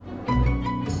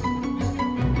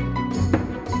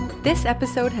This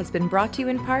episode has been brought to you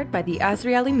in part by the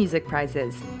Azrieli Music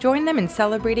Prizes. Join them in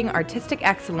celebrating artistic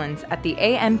excellence at the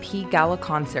AMP Gala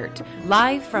Concert,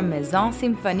 live from Maison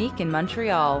Symphonique in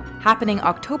Montreal, happening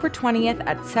October 20th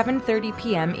at 7:30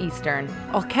 p.m. Eastern.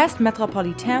 Orchestre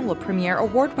Metropolitain will premiere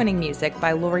award-winning music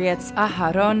by laureates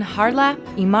Aharon Harla,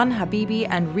 Iman Habibi,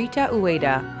 and Rita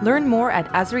Ueda. Learn more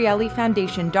at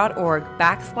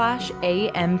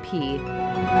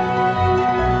azrielifoundation.org/AMP.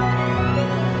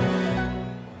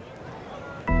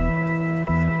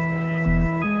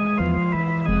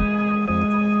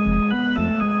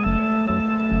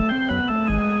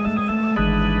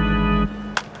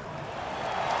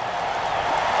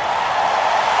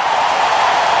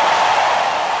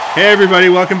 Hey everybody,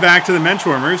 welcome back to the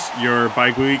Menschwarmers, your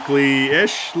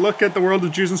bi-weekly-ish look at the world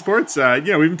of Jews and sports. We've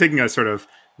been taking a sort of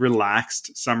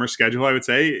relaxed summer schedule, I would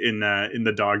say, in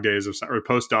the dog days of summer, or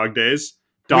post-dog days,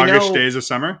 doggish days of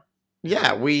summer.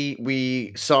 Yeah,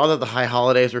 we saw that the high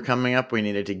holidays were coming up. We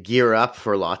needed to gear up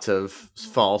for lots of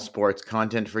fall sports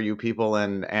content for you people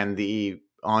and the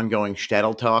ongoing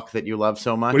shtetl talk that you love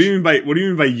so much. What do you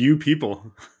mean by you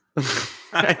people?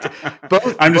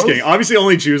 I'm just kidding. Obviously,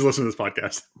 only Jews listen to this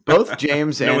podcast. Both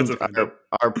James and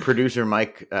our producer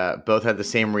Mike both had the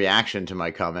same reaction to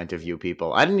my comment of you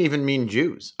people. I didn't even mean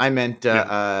Jews. I meant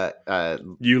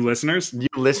you listeners. You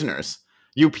listeners.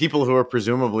 You people who are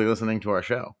presumably listening to our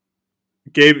show.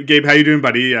 Gabe, how you doing,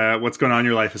 buddy? What's going on in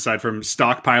your life aside from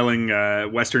stockpiling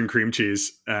Western cream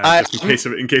cheese just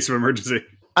in case of emergency?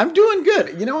 I'm doing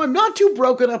good. You know, I'm not too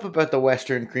broken up about the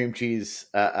Western cream cheese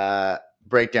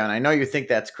breakdown. I know you think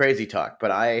that's crazy talk,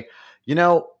 but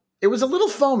it was a little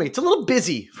foamy. It's a little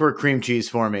busy for a cream cheese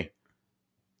for me.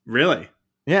 Really?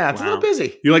 Yeah, it's a little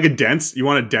busy. You want a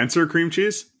denser cream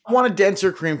cheese? I want a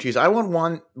denser cream cheese. I want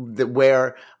one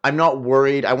where I'm not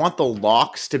worried. I want the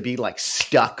lox to be like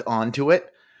stuck onto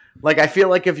it. Like, I feel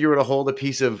like if you were to hold a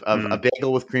piece of a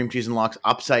bagel with cream cheese and lox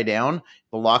upside down,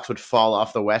 the lox would fall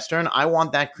off the Western. I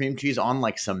want that cream cheese on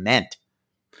like cement.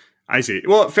 I see.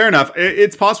 Well, fair enough.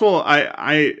 It's possible.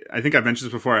 I think I've mentioned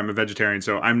this before. I'm a vegetarian,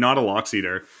 so I'm not a lox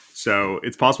eater. So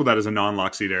it's possible that as a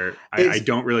non-lox eater, I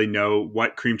don't really know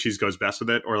what cream cheese goes best with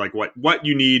it, or like what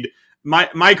you need.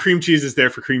 My cream cheese is there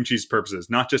for cream cheese purposes,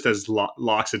 not just as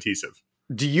lox adhesive.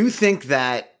 Do you think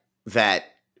that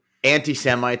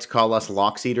anti-Semites call us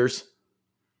lox eaters?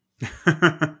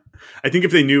 I think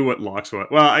if they knew what lox was,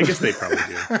 well, I guess they probably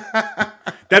do.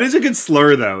 That is a good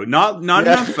slur, though. Not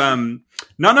enough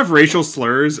racial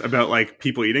slurs about like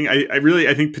people eating.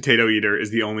 I think potato eater is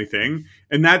the only thing,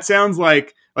 and that sounds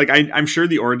like I'm sure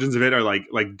the origins of it are like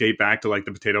date back to like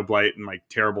the potato blight and like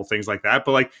terrible things like that.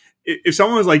 But like if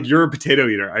someone was like, "You're a potato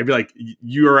eater," I'd be like,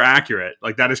 "You are accurate.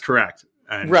 Like that is correct."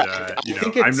 And right.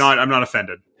 I'm not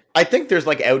offended. I think there's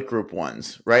like outgroup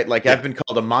ones, right? Like I've been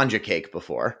called a manja cake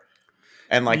before.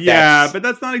 And like but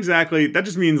that's not exactly. That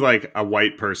just means like a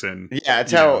white person. Yeah,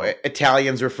 it's how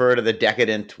Italians refer to the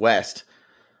decadent West.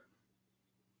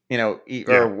 Or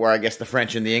where I guess the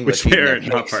French and the English, which they're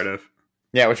not part of.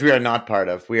 Yeah, which we are not part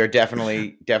of. We are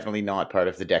definitely not part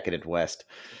of the decadent West.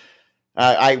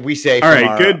 We say from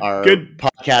our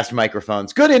podcast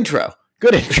microphones. Good intro.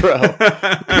 Good intro.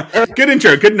 Good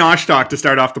intro. Good nosh talk to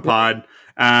start off the pod.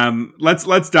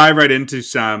 Let's dive right into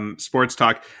some sports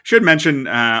talk. Should mention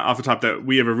off the top that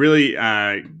we have a really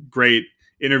great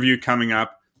interview coming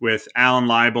up with Alan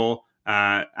Leibel.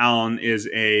 Alan is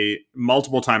a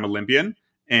multiple-time Olympian,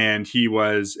 and he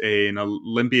was an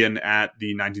Olympian at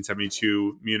the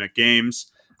 1972 Munich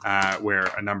Games, where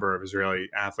a number of Israeli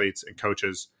athletes and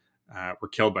coaches were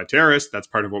killed by terrorists. That's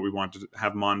part of what we wanted to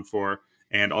have him on for.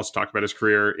 And also talk about his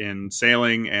career in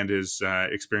sailing and his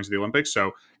experience at the Olympics.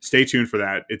 So stay tuned for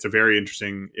that. It's a very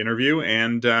interesting interview,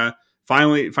 and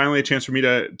finally a chance for me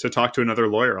to talk to another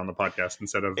lawyer on the podcast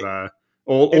instead of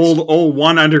old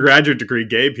one undergraduate degree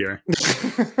Gabe here.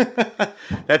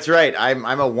 That's right.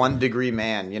 I'm a 1 degree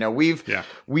man.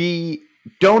 We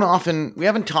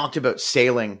haven't talked about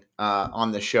sailing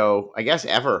on the show, I guess,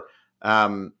 ever.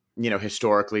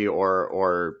 Historically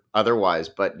or otherwise,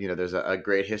 but there's a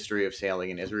great history of sailing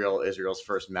in Israel. Israel's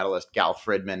first medalist, Gal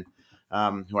Fridman,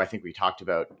 who I think we talked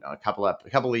about a couple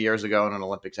of years ago in an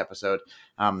Olympics episode,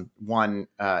 won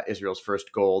Israel's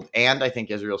first gold, and I think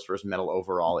Israel's first medal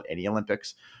overall at any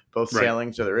Olympics, both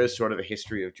sailing. So there is sort of a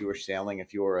history of Jewish sailing.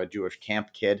 If you were a Jewish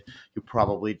camp kid, you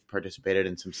probably participated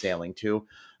in some sailing too.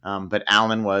 But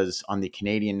Alan was on the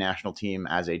Canadian national team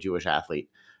as a Jewish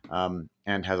athlete.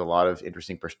 And has a lot of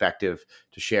interesting perspective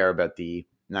to share about the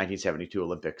 1972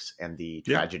 Olympics and the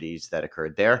tragedies that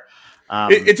occurred there.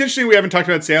 It's interesting we haven't talked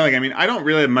about sailing. I mean, I don't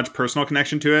really have much personal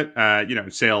connection to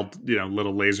it. Sailed,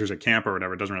 little lasers at camp or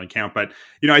whatever. It doesn't really count. But,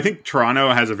 I think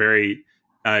Toronto has a very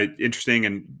interesting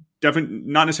and definitely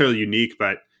not necessarily unique,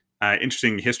 but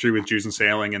interesting history with Jews and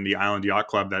sailing, and the Island Yacht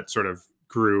Club that sort of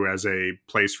grew as a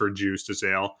place for Jews to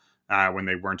sail when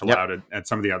they weren't allowed at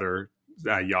some of the other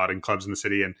yachting clubs in the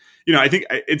city. And, I think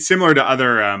it's similar to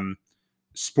other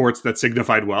sports that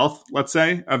signified wealth, let's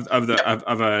say, of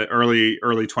a early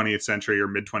 20th century or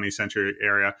mid 20th century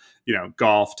area,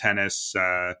 golf, tennis,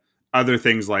 other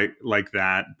things like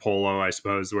that, polo, I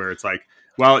suppose, where it's like,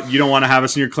 well, you don't want to have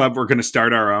us in your club, we're going to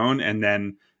start our own, and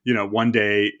then one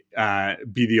day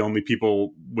be the only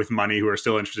people with money who are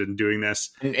still interested in doing this.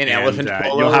 And elephant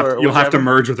polo, you'll have to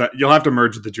merge with that. You'll have to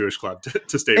merge with the Jewish club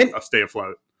to stay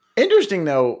afloat. Interesting,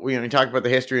 though, when you talk about the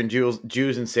history and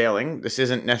Jews and sailing, this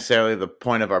isn't necessarily the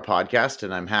point of our podcast,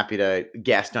 and I'm happy to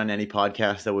guest on any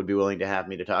podcast that would be willing to have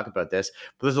me to talk about this.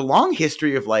 But there's a long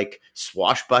history of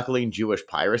swashbuckling Jewish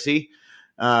piracy.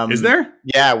 Is there?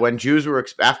 Yeah, when Jews were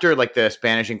after the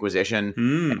Spanish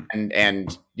Inquisition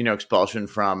and expulsion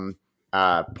from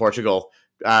Portugal,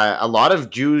 a lot of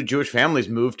Jewish families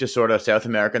moved to sort of South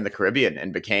America and the Caribbean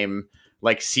and became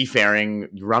seafaring,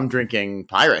 rum drinking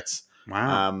pirates.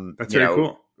 Wow, that's very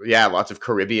cool. Yeah, lots of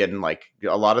Caribbean,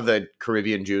 a lot of the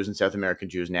Caribbean Jews and South American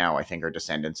Jews now, I think, are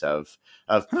descendants of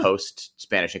post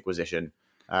Spanish Inquisition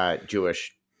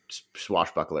Jewish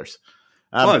swashbucklers.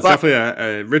 It's definitely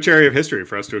a rich area of history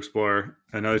for us to explore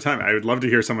another time. I would love to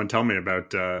hear someone tell me about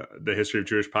the history of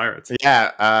Jewish pirates.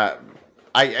 Yeah,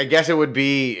 I guess it would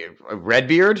be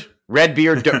Redbeard,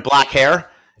 black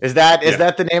hair. Is that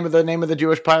the name of the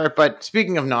Jewish pirate? But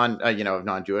speaking of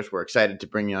non-Jewish, we're excited to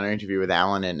bring you on an interview with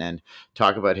Alan and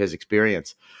talk about his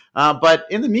experience. But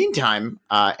in the meantime,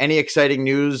 any exciting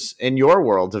news in your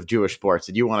world of Jewish sports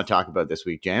that you want to talk about this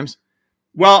week, James?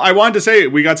 Well, I wanted to say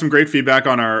we got some great feedback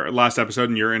on our last episode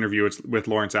and your interview with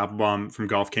Lawrence Applebaum from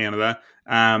Golf Canada.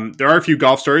 There are a few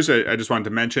golf stories I just wanted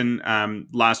to mention.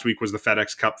 Last week was the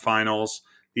FedEx Cup Finals,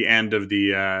 the end of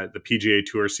the PGA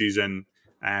Tour season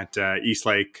at East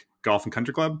Lake Golf and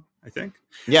Country Club, I think.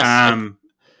 Yes.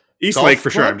 East Lake for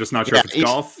sure. I'm just not sure if it's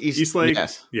golf. East Lake.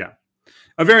 Yes. Yeah.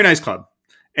 A very nice club.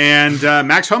 And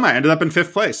Max Homa ended up in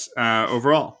 5th place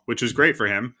overall, which is great for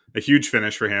him. A huge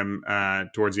finish for him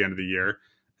towards the end of the year.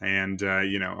 And,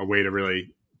 a way to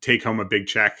really take home a big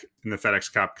check in the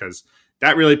FedEx Cup, because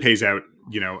that really pays out.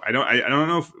 I don't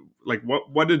know if,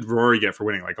 what did Rory get for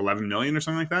winning? 11 million or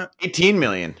something like that? 18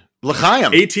 million.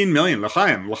 L'chaim. 18 million.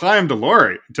 L'chaim to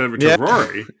Rory. To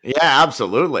Rory. Yeah,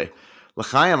 absolutely.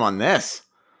 L'chaim on this.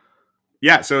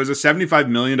 Yeah, so it was a $75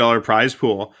 million prize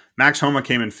pool. Max Homa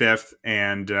came in 5th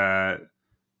and took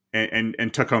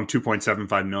home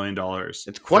 $2.75 million. It's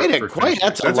that's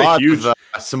a lot huge, of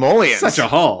simoleons. Such a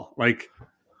haul.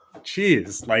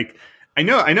 Geez. I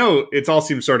know it all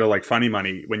seems sort of funny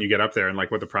money when you get up there and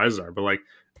what the prizes are, but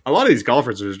a lot of these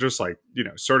golfers are just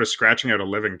sort of scratching out a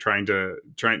living trying to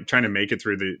make it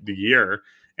through the year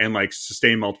and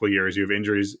sustain multiple years. You have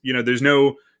injuries.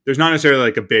 There's not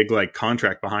necessarily a big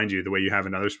contract behind you the way you have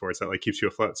in other sports that keeps you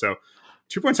afloat. So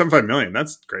 $2.75 million,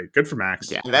 that's great. Good for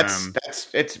Max. Yeah,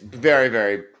 it's very,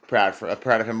 very proud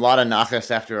of him. A lot of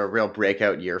nachas after a real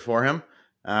breakout year for him.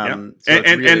 So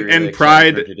and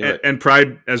pride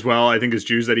as well. I think as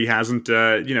Jews that he hasn't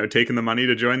taken the money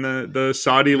to join the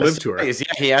Saudi Live Tour. Yeah,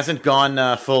 he hasn't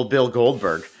gone full Bill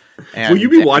Goldberg. Will you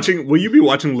be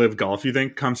watching Live Golf? You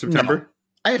think come September? No.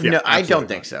 I don't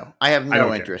think so. I have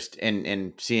no interest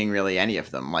in seeing really any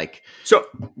of them. So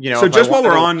just while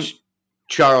we're on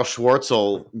Charles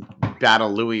Schwartzel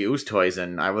battle Louis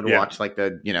Oosthuizen, I would watch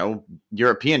the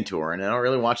European tour, and I don't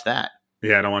really watch that.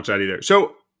 Yeah, I don't watch that either.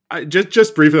 So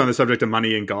just briefly on the subject of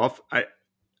money in golf, I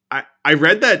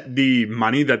read that the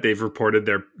money that they've reported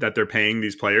that they're paying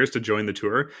these players to join the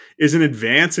tour is an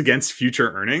advance against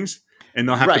future earnings, and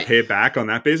they'll have to pay it back on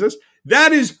that basis.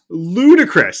 That is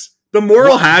ludicrous. The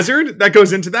moral hazard that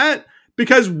goes into that,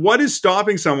 because what is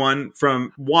stopping someone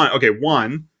from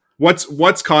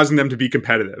what's causing them to be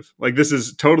competitive? This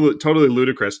is totally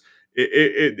ludicrous.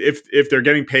 If they're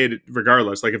getting paid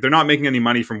regardless, if they're not making any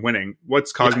money from winning,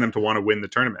 what's causing them to want to win the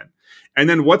tournament? And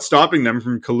then what's stopping them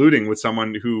from colluding with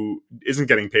someone who isn't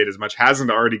getting paid as much,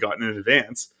 hasn't already gotten in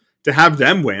advance, to have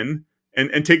them win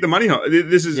and take the money home?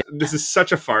 This is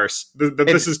such a farce.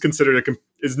 This is considered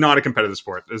is not a competitive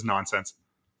sport. It's nonsense.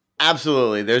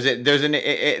 Absolutely.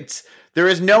 There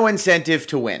is no incentive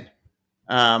to win.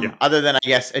 Other than, I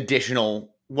guess,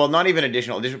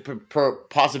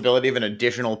 possibility of an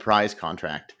additional prize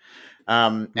contract.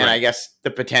 And I guess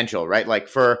the potential, right? Like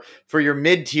for your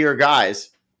mid-tier guys,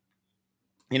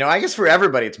 I guess for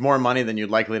everybody, it's more money than you're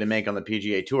likely to make on the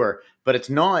PGA Tour, but it's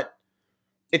not.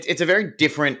 It's a very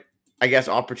different, I guess,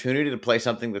 opportunity to play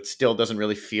something that still doesn't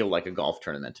really feel like a golf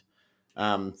tournament.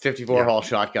 54-hole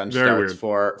shotgun starts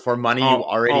for money you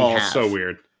already have. So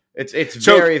weird. It's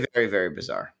very, very, very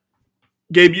bizarre.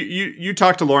 Gabe, you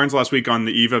talked to Lawrence last week on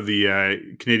the eve of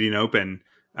the Canadian Open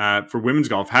for women's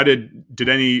golf. How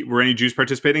were any Jews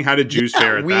participating? How did Jews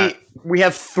fare at that? We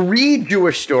have 3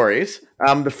 Jewish stories.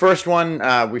 The first one,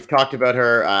 we've talked about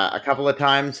her a couple of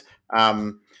times.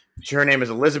 Her name is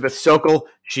Elizabeth Sokol.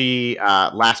 She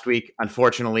last week,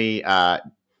 unfortunately,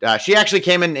 she actually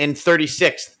came in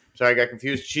 36th. Sorry, I got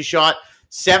confused. She shot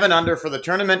 7 under for the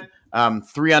tournament,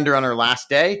 3 under on her last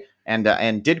day,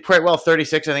 and did quite well.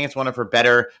 36. I think it's one of her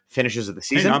better finishes of the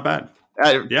season. Hey, not bad.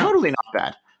 Totally not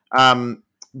bad.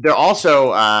 There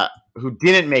also who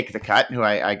didn't make the cut, who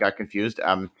I got confused.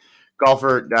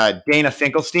 Golfer Dana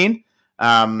Finkelstein,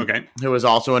 who was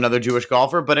also another Jewish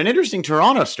golfer, but an interesting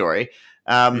Toronto story.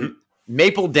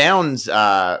 Maple Downs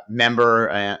member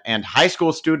and high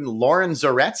school student Lauren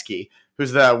Zaretsky,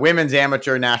 who's the women's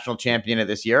amateur national champion of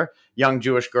this year, young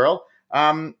Jewish girl,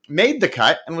 made the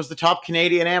cut and was the top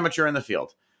Canadian amateur in the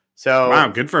field. So wow,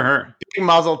 good for her. Big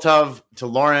mazel tov to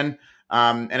Lauren,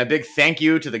 and a big thank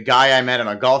you to the guy I met on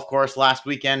a golf course last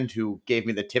weekend who gave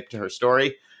me the tip to her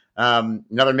story.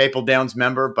 Another Maple Downs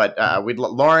member, but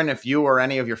Lauren, if you or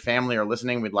any of your family are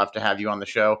listening, we'd love to have you on the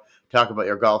show, talk about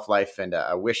your golf life, and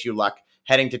wish you luck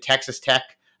heading to Texas Tech,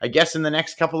 I guess, in the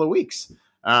next couple of weeks.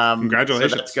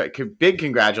 Congratulations. So big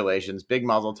congratulations, big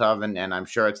mazel tov, and I'm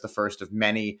sure it's the first of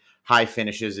many high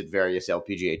finishes at various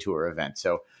LPGA Tour events.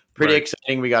 So pretty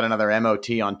exciting. We got another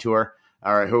MOT on tour,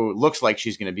 or who looks like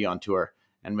she's going to be on tour,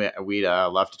 and we'd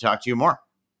love to talk to you more.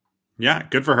 Yeah,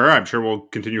 good for her. I'm sure we'll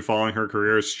continue following her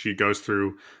career as she goes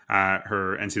through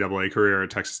her NCAA career at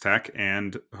Texas Tech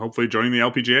and hopefully joining the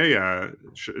LPGA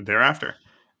thereafter.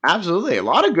 Absolutely. A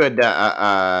lot of good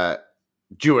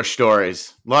Jewish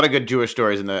stories. A lot of good Jewish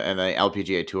stories in the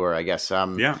LPGA Tour, I guess.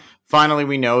 Finally,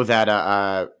 we know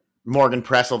that Morgan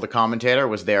Pressel, the commentator,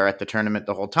 was there at the tournament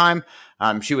the whole time.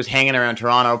 She was hanging around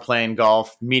Toronto, playing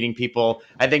golf, meeting people,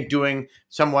 I think doing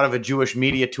somewhat of a Jewish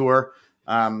media tour.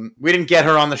 We didn't get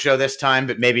her on the show this time,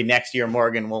 but maybe next year,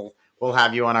 Morgan, we'll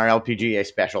have you on our LPGA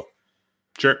special.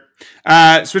 Sure.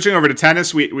 Switching over to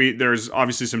tennis, we there's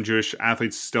obviously some Jewish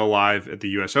athletes still alive at the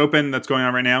U.S. Open that's going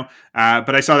on right now.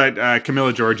 But I saw that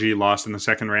Camilla Giorgi lost in the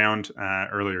second round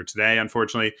earlier today,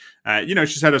 unfortunately.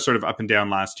 She's had a sort of up and down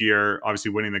last year.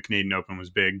 Obviously, winning the Canadian Open was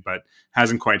big, but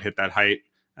hasn't quite hit that height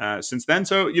since then.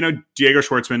 So, Diego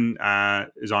Schwartzman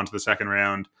is on to the second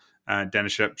round.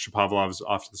 Denis Shapovalov's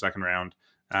off to the second round.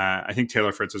 I think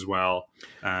Taylor Fritz as well.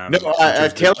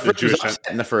 Taylor Fritz was upset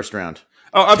in the first round.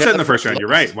 Oh, upset in the first round. You're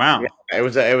right. Wow. Yeah, it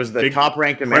was the top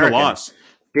ranked American. Loss.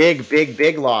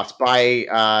 Big loss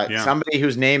by somebody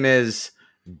whose name is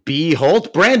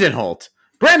Brandon Holt.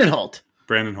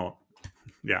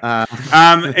 Yeah.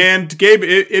 And Gabe,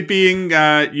 it being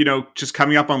just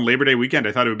coming up on Labor Day weekend,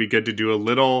 I thought it would be good to do a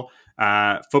little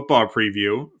football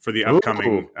preview for the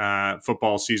upcoming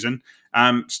football season.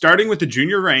 Starting with the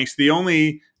junior ranks, the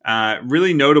only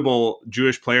really notable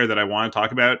Jewish player that I want to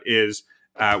talk about is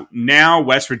now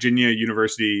West Virginia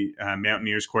University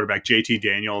Mountaineers quarterback JT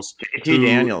Daniels.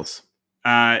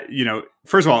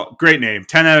 First of all, great name,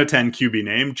 10 out of 10 QB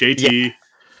name. JT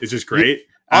is just great.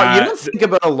 You don't think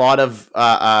about a lot of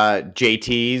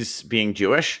JTs being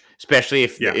Jewish, especially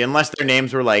unless their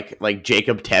names were like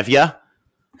Jacob Tevye.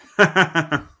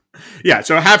 Yeah,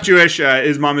 so half Jewish.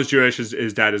 His mom is Jewish.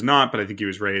 His dad is not, but I think he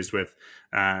was raised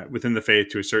within the faith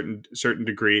to a certain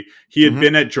degree. He had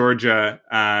been at Georgia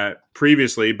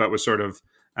previously, but was sort of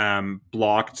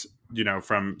blocked,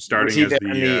 from starting in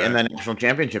the national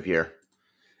championship year.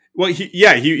 Well,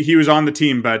 he was on the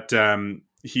team, but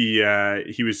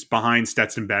he was behind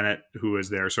Stetson Bennett, who was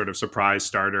their sort of surprise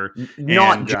starter.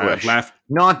 Not Jewish.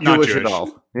 Not Jewish at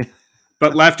all.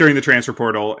 But left during the transfer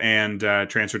portal and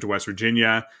transferred to West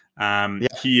Virginia.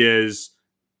 He is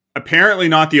apparently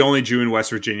not the only Jew in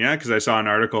West Virginia, because I saw an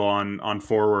article on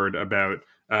Forward about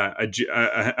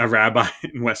a rabbi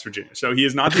in West Virginia. So he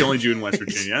is not the only Jew in West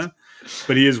Virginia,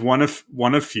 but he is one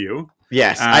of few.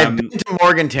 Yes, I've been to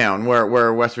Morgantown,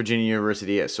 where West Virginia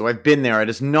University is. So I've been there. It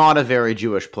is not a very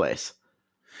Jewish place.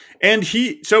 And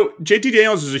JT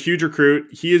Daniels is a huge recruit.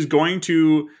 He is going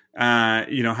to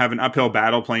have an uphill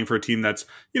battle playing for a team that's,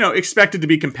 expected to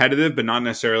be competitive, but not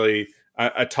necessarily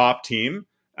a top team.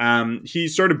 He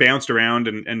sort of bounced around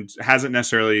and hasn't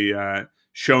necessarily,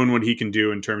 shown what he can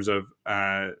do in terms of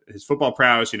his football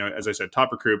prowess. As I said,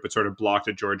 top recruit, but sort of blocked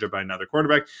at Georgia by another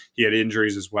quarterback. He had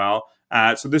injuries as well.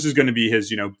 So this is going to be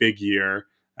his, big year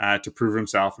to prove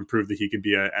himself and prove that he could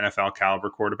be an NFL caliber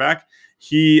quarterback.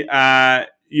 He,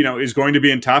 is going to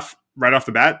be in tough right off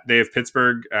the bat. They have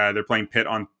Pittsburgh. They're playing Pitt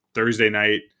on Thursday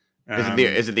night.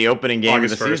 Is it the opening game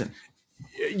August of the 1st. Season?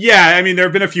 Yeah, I mean, there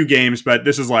have been a few games, but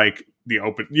this is like the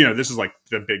open, this is like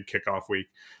the big kickoff week.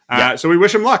 So we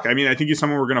wish him luck. I mean, I think he's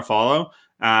someone we're going to follow.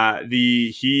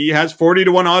 He has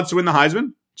 40-1 odds to win the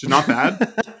Heisman, which is not bad.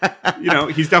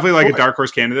 He's definitely like a dark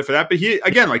horse candidate for that. But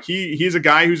he's a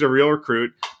guy who's a real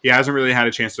recruit. He hasn't really had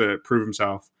a chance to prove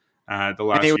himself the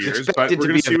last few years, but we're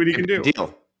going to see what he can do.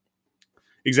 Deal.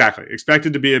 Exactly.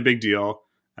 Expected to be a big deal.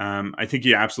 I think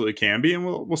he absolutely can be, and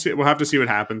we'll see. We'll have to see what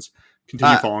happens.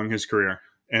 Continue following his career,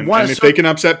 and if they can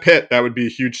upset Pitt, that would be a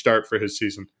huge start for his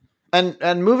season.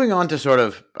 And moving on to sort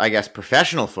of, I guess,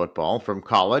 professional football from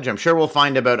college. I'm sure we'll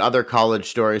find about other college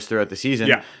stories throughout the season.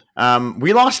 Yeah.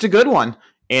 We lost a good one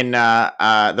in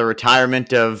the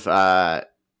retirement of the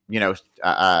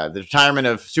retirement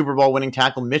of Super Bowl winning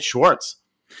tackle Mitch Schwartz.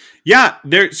 Yeah,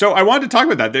 so I wanted to talk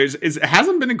about that. It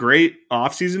hasn't been a great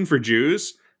offseason for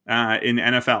Jews in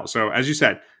NFL. So as you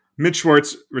said, Mitch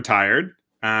Schwartz retired.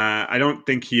 I don't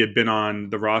think he had been on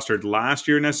the roster last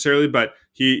year necessarily, but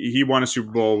he won a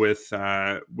Super Bowl with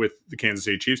the Kansas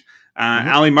City Chiefs.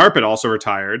 Ali Marpet also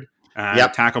retired,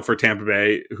 tackle for Tampa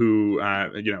Bay, who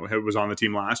was on the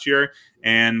team last year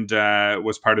and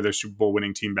was part of their Super Bowl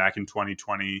winning team back in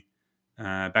 2020.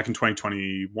 Back in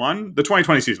 2021, the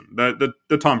 2020 season,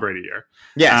 the Tom Brady year.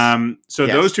 Yes.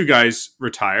 Those two guys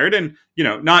retired, and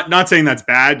not saying that's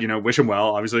bad. Wish him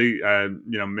well. Obviously,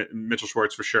 Mitchell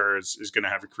Schwartz for sure is going to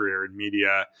have a career in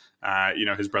media.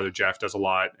 His brother Jeff does a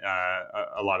lot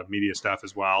of media stuff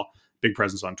as well. Big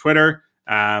presence on Twitter.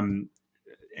 Ali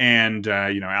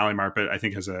Marpet, I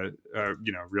think, has a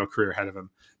real career ahead of him.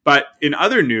 But in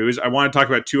other news, I want to talk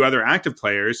about two other active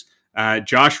players.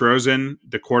 Josh Rosen,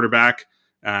 the quarterback,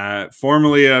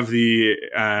 formerly of the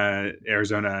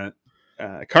Arizona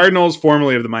Cardinals,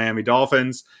 formerly of the Miami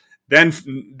Dolphins,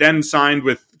 then signed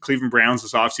with Cleveland Browns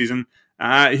this offseason.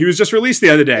 He was just released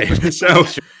the other day. So,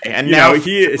 and now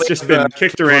it's just been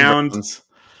kicked around.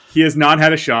 He has not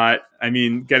had a shot. I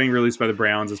mean, getting released by the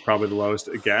Browns is probably the lowest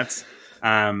it gets.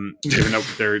 Even though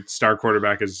their star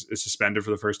quarterback is suspended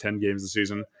for the first 10 games of the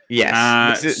season.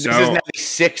 Yes. This is now the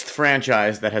sixth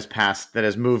franchise that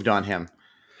has moved on him.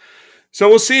 So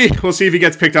we'll see. We'll see if he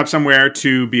gets picked up somewhere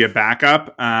to be a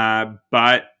backup.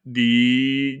 But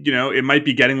it might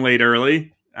be getting late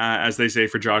early, as they say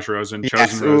for Josh Rosen,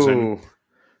 chosen Rosen.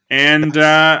 And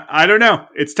I don't know.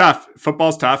 It's tough.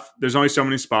 Football's tough. There's only so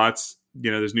many spots.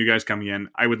 There's new guys coming in.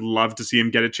 I would love to see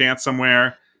him get a chance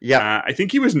somewhere. Yeah, I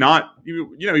think he was not.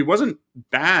 He wasn't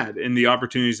bad in the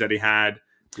opportunities that he had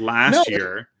last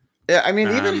year. Yeah, I mean,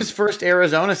 even his first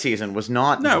Arizona season was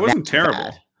not. No, it wasn't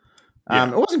terrible.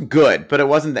 It wasn't good, but it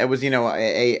wasn't. It was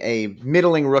a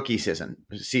middling rookie season.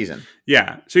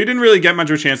 Yeah, so he didn't really get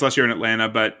much of a chance last year in Atlanta,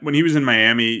 but when he was in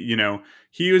Miami,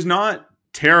 he was not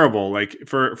terrible. Like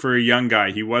for a young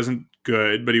guy, he wasn't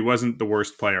good, but he wasn't the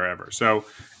worst player ever. So.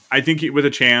 I think with a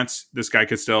chance, this guy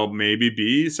could still maybe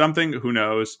be something. Who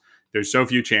knows? There's so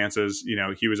few chances.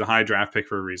 He was a high draft pick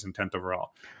for a reason, 10th overall.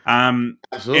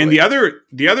 Absolutely. And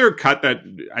the other cut that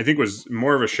I think was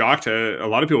more of a shock to a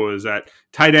lot of people was that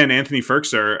tight end Anthony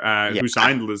Ferkser, who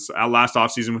signed last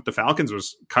offseason with the Falcons,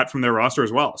 was cut from their roster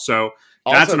as well. So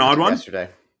that's an odd one.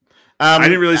 Yesterday. I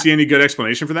didn't really see any good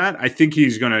explanation for that. I think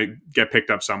he's going to get picked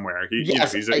up somewhere.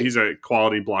 He's a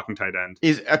quality blocking tight end.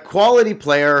 He's a quality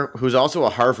player who's also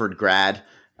a Harvard grad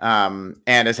and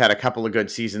has had a couple of good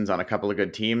seasons on a couple of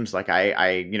good teams. Like he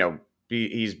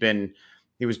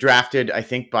was drafted, I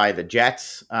think, by the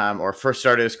Jets or first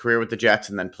started his career with the Jets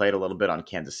and then played a little bit on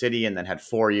Kansas City and then had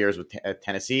 4 years with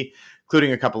Tennessee,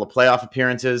 including a couple of playoff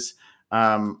appearances.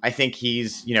 I think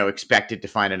he's, expected to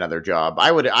find another job.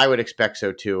 I would expect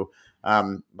so too.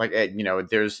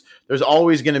 There's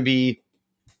always going to be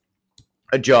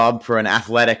a job for an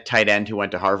athletic tight end who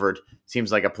went to Harvard.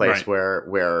 Seems like a place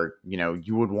where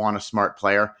you would want a smart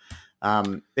player.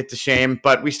 It's a shame,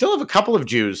 but we still have a couple of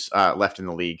Jews left in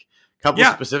the league. Couple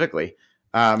specifically.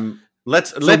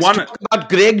 Let's talk about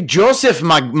Greg Joseph,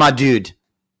 my dude.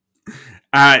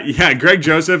 Greg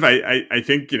Joseph, I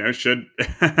think, should.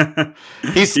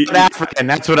 He's South African.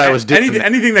 That's what I was doing.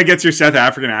 Anything that gets your South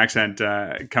African accent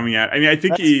coming out. I mean, I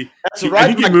think he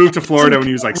moved to Florida when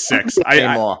he was like 6.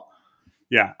 I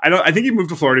think he moved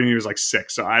to Florida when he was like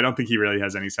 6. So I don't think he really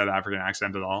has any South African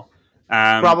accent at all.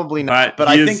 Probably not.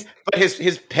 But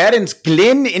his parents,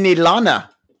 Glenn and Ilana,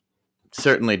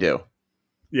 certainly do.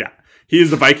 Yeah, he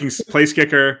is the Vikings place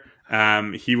kicker.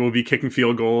 He will be kicking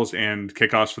field goals and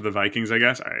kickoffs for the Vikings, I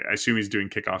guess. I assume he's doing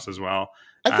kickoffs as well.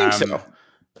 I think so.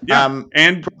 Yeah,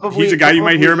 and he's a guy you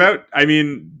might hear about. I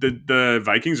mean, the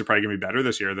Vikings are probably going to be better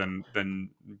this year than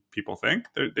people think.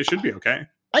 They should be okay.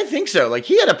 I think so. Like,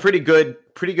 he had a pretty good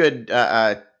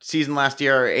season last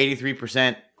year,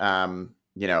 83%.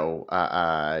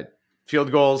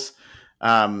 Field goals.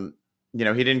 He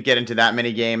didn't get into that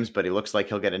many games, but he looks like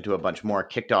he'll get into a bunch more.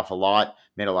 Kicked off a lot,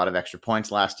 made a lot of extra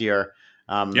points last year.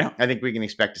 I think we can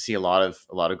expect to see a lot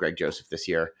of Greg Joseph this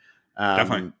year.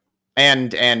 Definitely.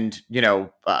 And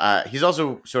he's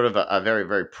also sort of a very,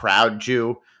 very proud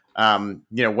Jew.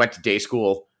 Went to day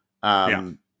school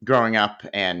growing up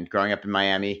in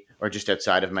Miami, or just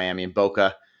outside of Miami in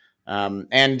Boca.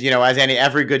 As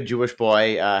every good Jewish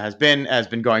boy has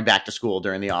been going back to school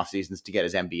during the off seasons to get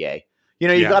his MBA.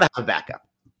 You got to have a backup.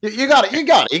 You got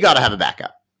to have a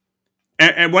backup.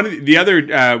 And one of the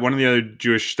other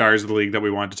Jewish stars of the league that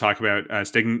we wanted to talk about,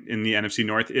 sticking in the NFC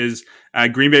North, is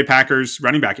Green Bay Packers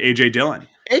running back AJ Dillon.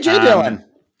 Dillon,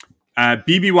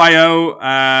 BBYO,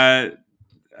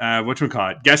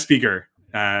 whatchamacallit, guest speaker,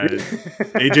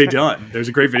 AJ Dillon. There's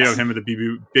a great video of him at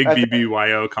the big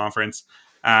BBYO conference.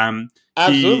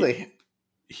 Absolutely,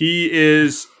 he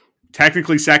is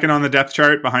technically second on the depth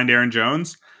chart behind Aaron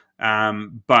Jones.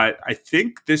 But I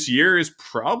think this year is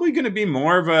probably going to be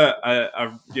more of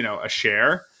a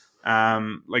share.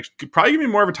 Probably gonna be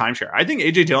more of a timeshare. I think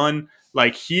AJ Dillon,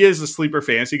 he is a sleeper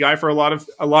fantasy guy for a lot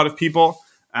of people.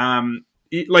 I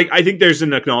think there's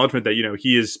an acknowledgement that,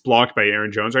 he is blocked by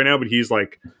Aaron Jones right now, but he's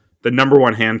the number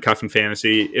one handcuff in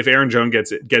fantasy. If Aaron Jones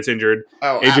gets injured,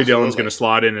 AJ Dillon's going to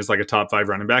slot in as a top 5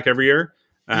 running back every year.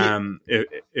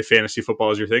 If fantasy football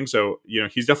is your thing. So,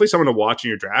 he's definitely someone to watch in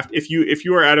your draft. If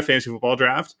you are at a fantasy football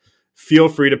draft, feel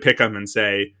free to pick him and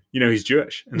say, he's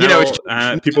Jewish.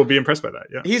 And people will be impressed by that.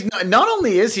 Yeah. He's not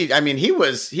only is he, he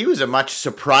was a much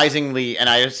surprisingly, and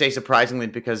I say surprisingly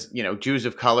because, Jews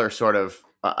of color sort of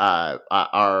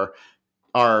are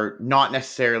not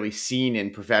necessarily seen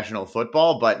in professional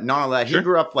football, but not only that, he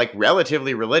grew up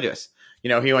relatively religious.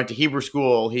 He went to Hebrew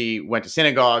school, he went to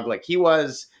synagogue,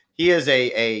 he is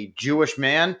a Jewish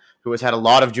man who has had a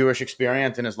lot of Jewish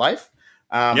experience in his life,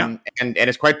 and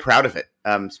is quite proud of it.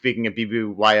 Speaking of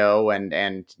BBYO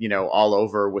and all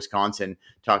over Wisconsin,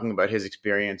 talking about his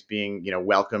experience being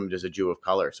welcomed as a Jew of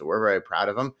color. So we're very proud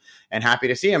of him and happy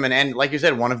to see him. And like you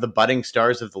said, one of the budding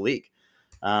stars of the league.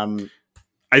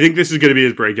 I think this is going to be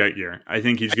his breakout year. I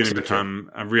think he's going to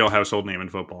become a real household name in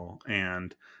football,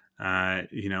 and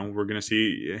we're going to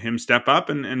see him step up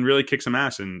and really kick some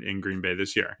ass in Green Bay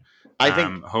this year. I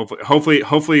think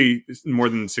hopefully more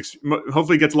than 6.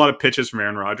 Hopefully gets a lot of pitches from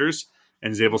Aaron Rodgers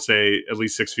and is able to stay at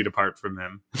least 6 feet apart from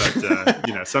him.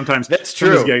 But sometimes that's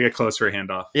true. You got to get close for a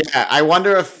handoff. Yeah, I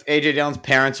wonder if AJ Dillon's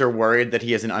parents are worried that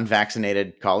he is an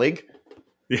unvaccinated colleague.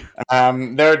 Yeah.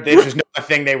 There's just no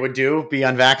thing they would do, be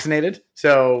unvaccinated.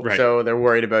 So they're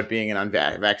worried about being an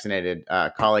unvaccinated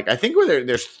colleague. I think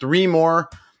there's 3 more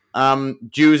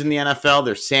Jews in the NFL.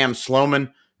 There's Sam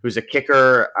Sloman, who's a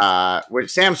kicker.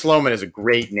 Sam Sloman is a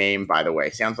great name, by the way.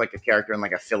 Sounds like a character in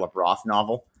a Philip Roth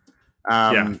novel.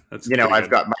 I've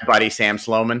got my buddy Sam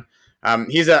Sloman.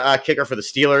 He's a kicker for the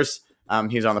Steelers.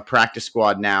 He's on the practice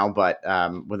squad now, but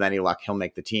with any luck, he'll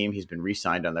make the team. He's been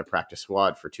re-signed on their practice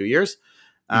squad for 2 years.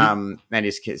 And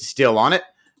he's still on it.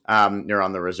 They're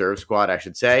on the reserve squad, I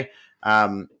should say,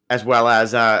 as well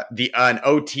as an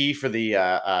OT for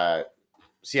the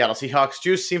Seattle Seahawks.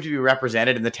 Jews seem to be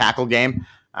represented in the tackle game.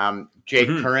 Jake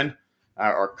Curran,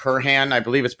 or Curhan, I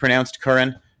believe it's pronounced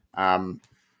Curran.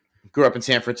 Grew up in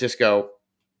San Francisco.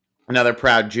 Another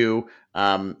proud Jew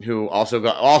who also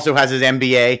has his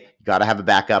MBA. Got to have a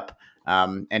backup,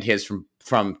 and his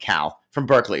from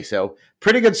Berkeley. So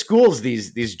pretty good schools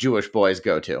these Jewish boys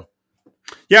go to.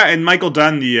 Yeah, and Michael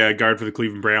Dunn, the guard for the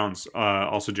Cleveland Browns,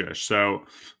 also Jewish. So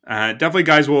definitely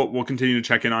guys we'll continue to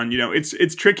check in on.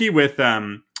 It's tricky with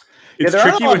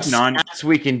tricky with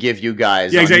we can give you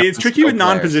guys. Yeah, exactly. It's tricky with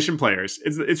non-position players.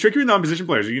 It's tricky with non-position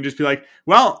players. You can just be like,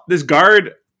 well, this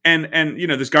guard and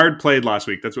this guard played last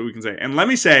week. That's what we can say. And let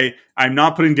me say, I'm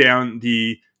not putting down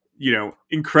the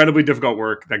incredibly difficult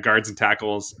work that guards and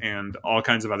tackles and all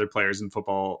kinds of other players in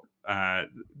football,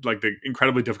 the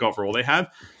incredibly difficult role they have.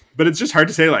 But it's just hard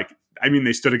to say,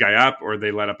 they stood a guy up or they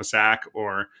let up a sack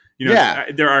or,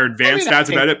 there are advanced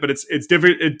stats about it, but it's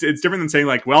different. It's different than saying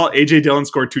AJ Dillon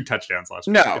scored 2 touchdowns last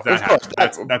week. No, if that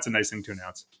happens, that's a nice thing to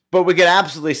announce. But we could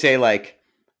absolutely say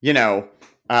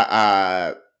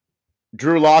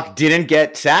Drew Lock didn't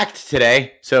get sacked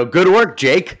today. So good work,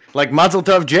 Jake. Mazel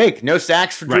tov, Jake. No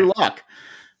sacks for Drew Lock.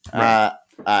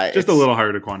 Just a little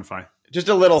harder to quantify. Just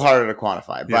a little harder to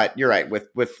quantify, but you're right.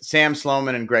 With Sam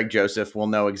Sloman and Greg Joseph, we'll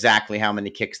know exactly how many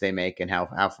kicks they make and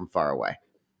how from far away.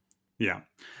 Yeah.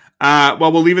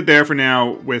 Well, we'll leave it there for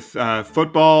now with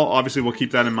football. Obviously, we'll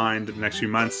keep that in mind in the next few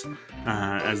months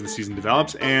as the season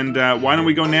develops. And why don't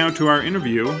we go now to our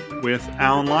interview with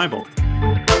Alan Leibel.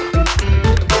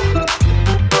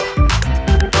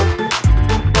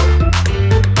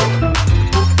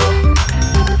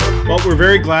 Well, we're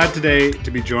very glad today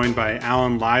to be joined by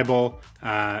Alan Leibel,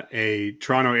 a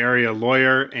Toronto area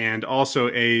lawyer and also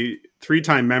a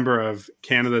 3-time member of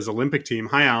Canada's Olympic team.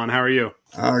 Hi, Alan. How are you?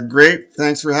 Great.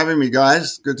 Thanks for having me,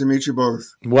 guys. Good to meet you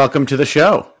both. Welcome to the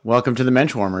show. Welcome to the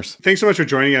Benchwarmers. Thanks so much for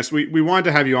joining us. We wanted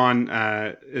to have you on,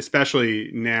 especially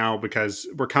now because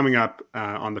we're coming up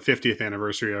on the 50th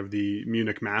anniversary of the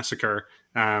Munich massacre,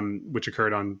 which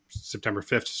occurred on September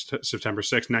 5th, September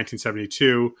 6th,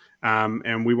 1972.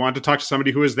 And we wanted to talk to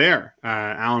somebody who was there.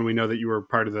 Alan, we know that you were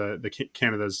part of the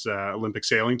Canada's Olympic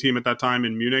sailing team at that time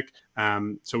in Munich.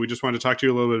 So we just wanted to talk to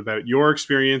you a little bit about your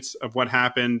experience of what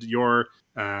happened, your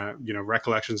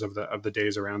recollections of the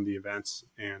days around the events,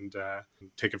 and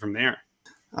take it from there.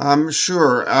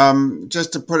 Sure.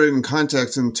 Just to put it in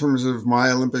context in terms of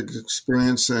my Olympic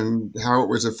experience and how it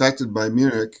was affected by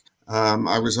Munich,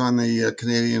 I was on the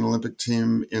Canadian Olympic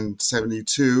team in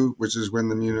 72, which is when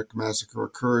the Munich massacre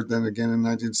occurred. Then again in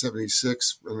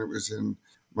 1976 when it was in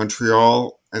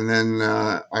Montreal. And then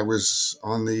I was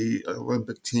on the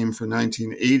Olympic team for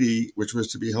 1980, which was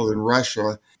to be held in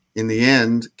Russia. In the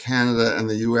end, Canada and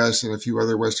the U.S. and a few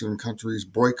other Western countries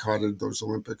boycotted those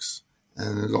Olympics.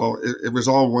 And it was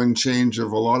all one change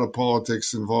of a lot of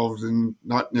politics involved in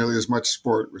not nearly as much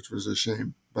sport, which was a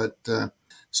shame. But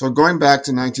so going back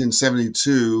to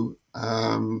 1972,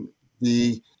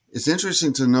 it's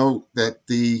interesting to note that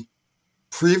the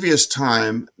previous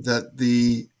time that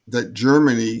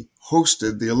Germany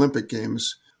hosted the Olympic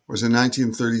Games was in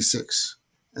 1936.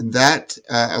 And that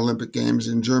Olympic Games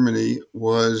in Germany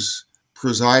was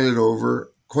presided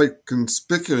over, quite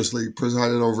conspicuously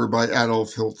presided over by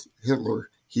Adolf Hitler.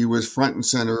 He was front and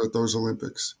center at those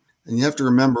Olympics. And you have to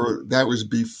remember that was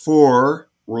before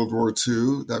World War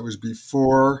II, that was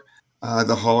before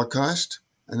the Holocaust,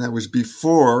 and that was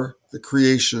before the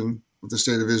creation of the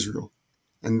State of Israel.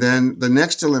 And then the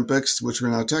next Olympics, which we're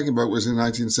now talking about, was in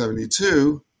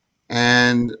 1972.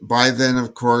 And by then,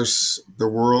 of course, the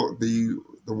war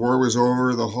was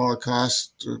over. The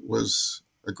Holocaust was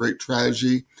a great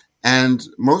tragedy. And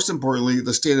most importantly,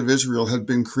 the State of Israel had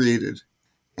been created.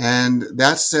 And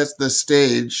that sets the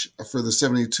stage for the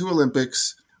 72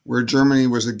 Olympics, where Germany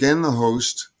was again the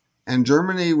host. And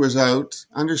Germany was out,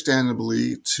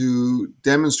 understandably, to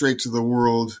demonstrate to the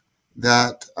world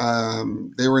that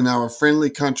they were now a friendly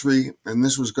country, and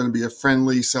this was going to be a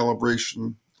friendly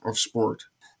celebration of sport.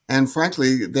 And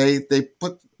frankly, they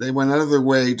went out of their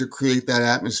way to create that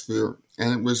atmosphere.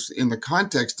 And it was in the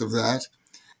context of that,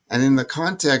 and in the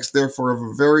context, therefore, of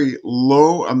a very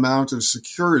low amount of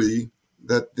security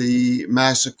that the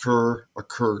massacre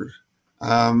occurred.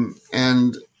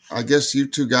 And I guess you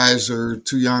two guys are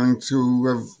too young to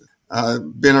have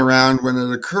been around when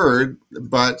it occurred,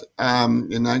 but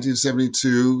in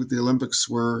 1972, the Olympics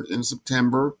were in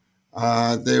September.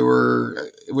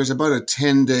 It was about a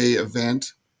 10-day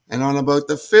event. And on about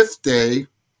the 5th day,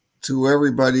 to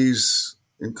everybody's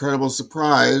incredible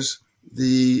surprise,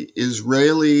 the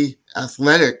Israeli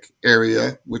athletic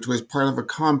area, which was part of a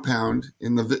compound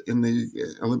in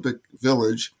the Olympic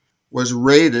Village, was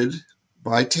raided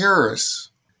by terrorists.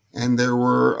 And there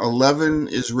were 11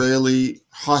 Israeli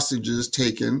hostages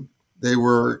taken. They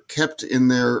were kept in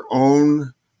their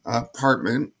own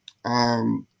apartment,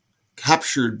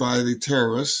 captured by the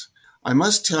terrorists. I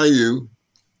must tell you,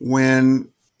 when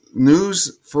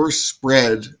news first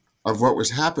spread of what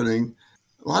was happening,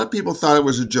 a lot of people thought it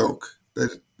was a joke,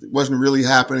 that it wasn't really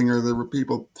happening, or there were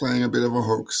people playing a bit of a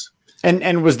hoax.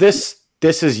 And was this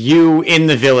is you in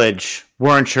the village,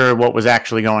 weren't sure what was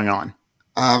actually going on?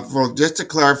 Well, just to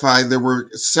clarify, there were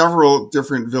several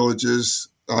different villages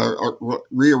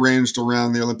rearranged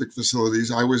around the Olympic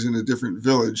facilities. I was in a different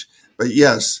village. But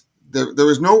yes, there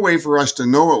was no way for us to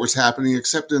know what was happening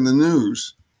except in the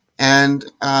news. And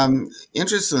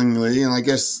interestingly, and I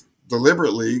guess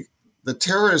deliberately, the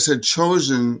terrorists had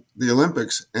chosen the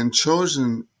Olympics and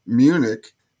chosen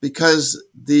Munich because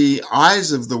the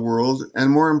eyes of the world, and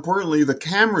more importantly, the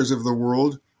cameras of the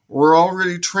world, were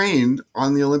already trained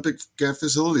on the Olympic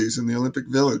facilities in the Olympic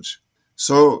Village.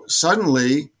 So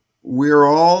suddenly, we're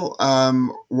all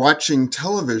watching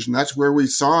television. That's where we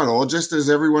saw it all, just as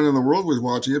everyone in the world was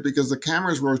watching it, because the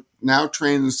cameras were now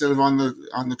trained, instead of on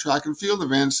the track and field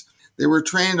events, They were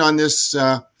trained on this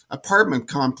apartment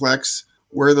complex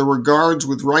where there were guards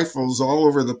with rifles all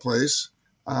over the place.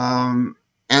 And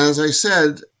as I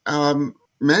said,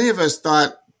 many of us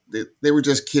thought they were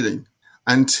just kidding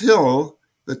until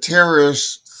the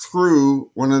terrorists threw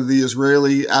one of the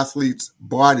Israeli athlete's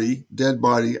dead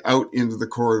body, out into the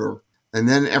corridor. And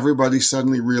then everybody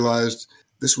suddenly realized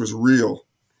this was real.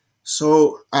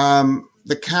 So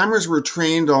the cameras were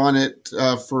trained on it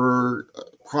for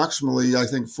approximately, I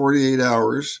think, 48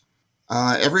 hours.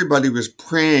 Everybody was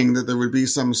praying that there would be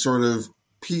some sort of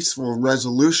peaceful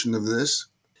resolution of this.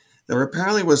 There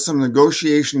apparently was some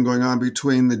negotiation going on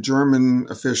between the German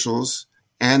officials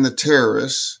and the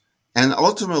terrorists, and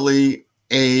ultimately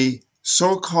a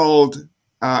so-called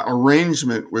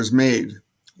arrangement was made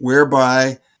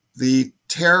whereby the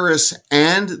terrorists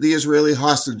and the Israeli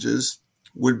hostages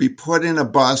would be put in a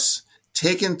bus,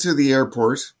 taken to the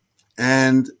airport,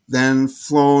 and then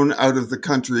flown out of the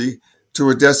country to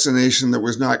a destination that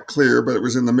was not clear, but it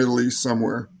was in the Middle East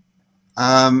somewhere.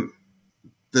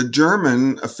 The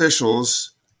German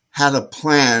officials had a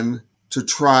plan to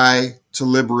try to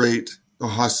liberate the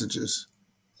hostages.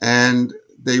 And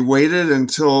they waited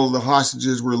until the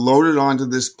hostages were loaded onto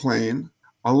this plane,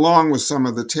 along with some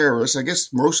of the terrorists. I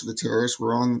guess most of the terrorists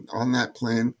were on that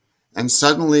plane. And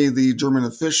suddenly the German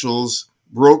officials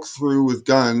broke through with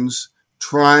guns,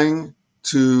 trying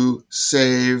to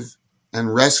save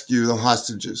and rescue the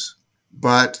hostages.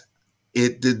 But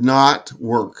it did not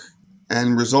work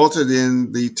and resulted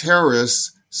in the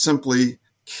terrorists simply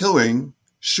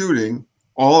shooting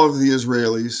all of the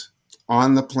Israelis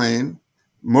on the plane.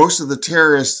 Most of the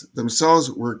terrorists themselves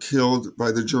were killed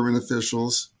by the German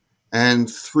officials, and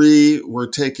 3 were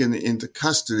taken into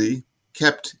custody,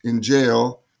 kept in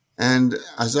jail, and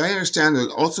as I understand it,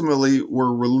 ultimately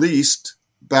were released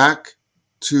back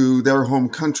to their home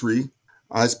country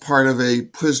as part of a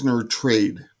prisoner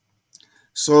trade.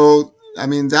 So, I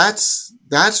mean, that's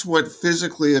what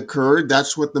physically occurred.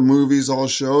 That's what the movies all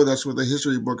show. That's what the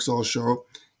history books all show.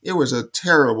 It was a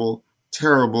terrible,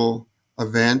 terrible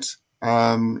event.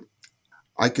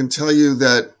 I can tell you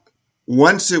that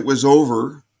once it was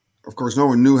over, of course, no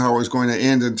one knew how it was going to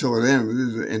end until it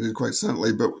ended. It ended quite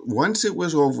suddenly. But once it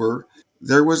was over,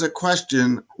 there was a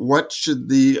question, what should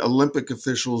the Olympic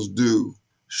officials do?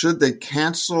 Should they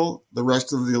cancel the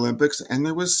rest of the Olympics? And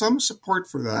there was some support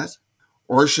for that.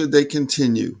 Or should they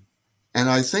continue? And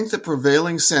I think the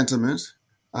prevailing sentiment,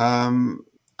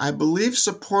 I believe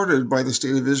supported by the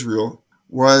State of Israel,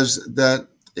 was that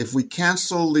if we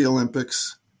cancel the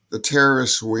Olympics, the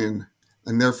terrorists win,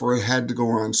 and therefore it had to go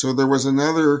on. So there was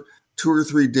another 2 or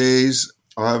 3 days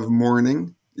of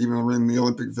mourning, even in the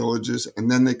Olympic villages,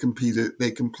 and then they completed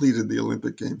the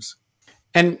Olympic Games.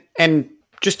 And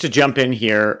just to jump in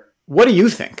here, what do you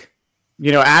think?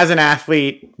 You know, as an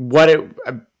athlete,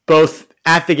 both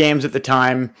at the games at the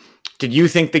time, did you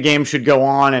think the game should go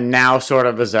on? And now, sort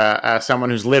of as someone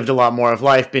who's lived a lot more of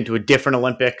life, been to a different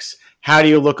Olympics, how do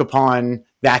you look upon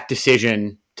that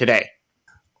decision today?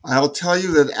 I'll tell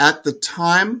you that at the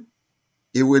time,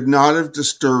 it would not have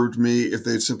disturbed me if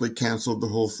they'd simply canceled the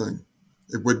whole thing.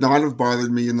 It would not have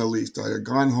bothered me in the least. I'd have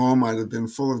gone home. I'd have been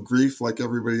full of grief like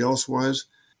everybody else was,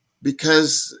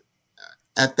 because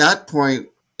at that point,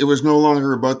 it was no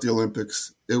longer about the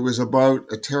Olympics. It was about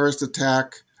a terrorist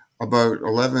attack, about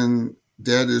 11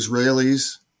 dead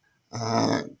Israelis,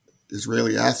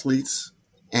 Israeli athletes.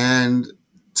 And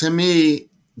to me,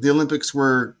 the Olympics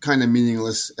were kind of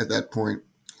meaningless at that point.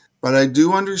 But I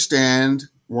do understand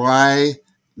why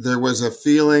there was a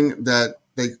feeling that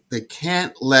they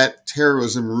can't let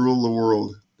terrorism rule the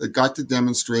world. They got to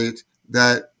demonstrate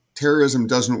that terrorism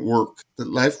doesn't work,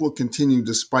 that life will continue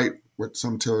despite what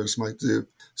some terrorists might do.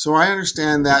 So I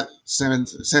understand that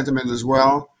sentiment as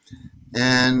well.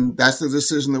 And that's the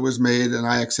decision that was made, and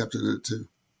I accepted it too.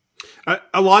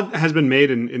 A lot has been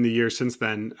made in the years since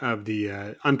then of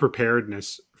the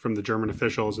unpreparedness from the German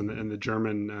officials and the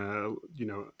German,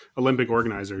 Olympic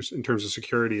organizers in terms of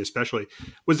security, especially.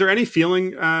 Was there any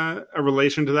feeling a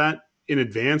relation to that in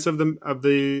advance of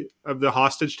the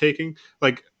hostage taking?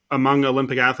 Like among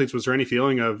Olympic athletes, was there any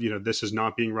feeling of this is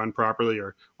not being run properly,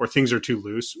 or things are too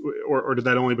loose, or did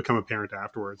that only become apparent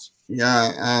afterwards?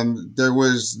 Yeah, there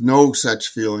was no such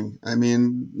feeling. I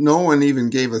mean, no one even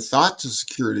gave a thought to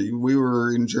security. We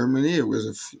were in Germany. It was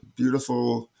a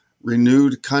beautiful,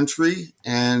 renewed country,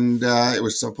 and it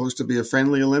was supposed to be a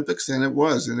friendly Olympics, and it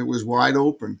was wide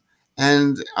open.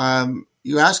 And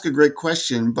you ask a great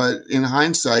question, but in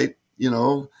hindsight,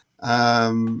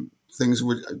 things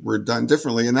were done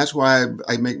differently, and that's why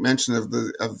I make mention of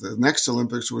the next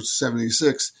Olympics, which was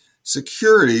 76.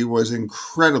 security was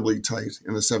incredibly tight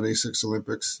in the 76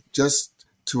 Olympics, just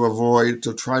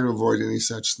to try to avoid any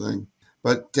such thing.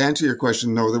 But to answer your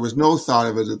question, no, there was no thought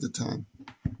of it at the time.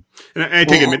 And I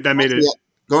take it that made it. Yeah,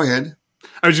 go ahead.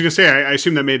 I was just going to say, I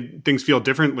assume that made things feel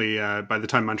differently by the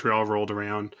time Montreal rolled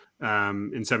around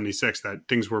in 76, that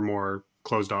things were more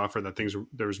closed off, or that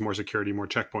there was more security, more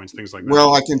checkpoints, things like that.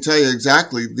 Well, I can tell you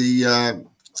exactly. The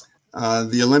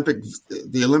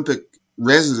Olympic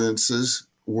residences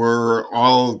were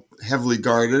all heavily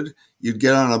guarded. You'd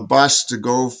get on a bus to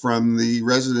go from the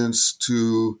residence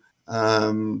to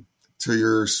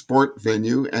your sport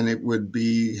venue, and it would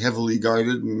be heavily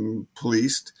guarded and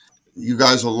policed. You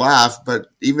guys will laugh, but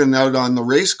even out on the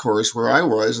race course where I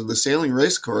was, the sailing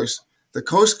race course, the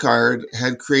Coast Guard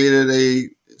had created a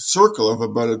circle of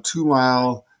about a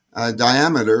 2-mile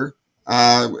diameter,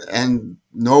 and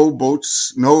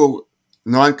no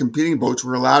non-competing boats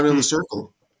were allowed in the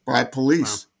circle by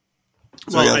police.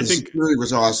 Wow. So well, I think security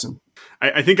was awesome.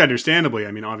 I think understandably,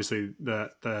 I mean, obviously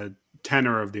the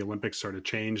tenor of the Olympics sort of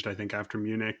changed, I think, after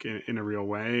Munich in a real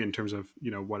way in terms of,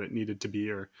 what it needed to be,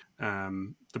 or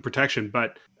the protection.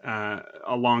 But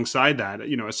alongside that,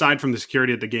 aside from the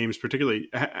security at the games particularly,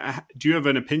 do you have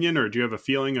an opinion, or do you have a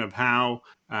feeling of how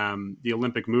the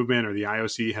Olympic movement or the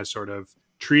IOC has sort of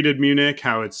treated Munich,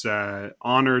 how it's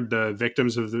honored the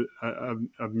victims of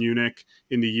Munich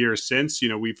in the years since?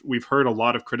 We've heard a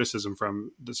lot of criticism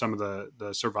from some of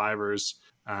the survivors,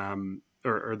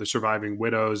 or the surviving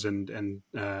widows and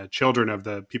children of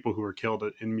the people who were killed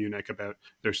in Munich, about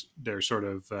their sort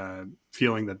of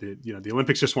feeling that the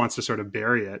Olympics just wants to sort of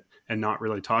bury it and not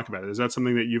really talk about it. Is that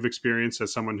something that you've experienced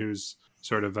as someone who's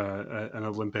sort of an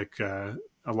Olympic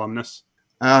alumnus?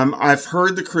 I've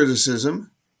heard the criticism.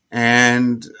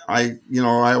 And I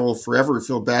will forever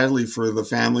feel badly for the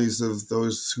families of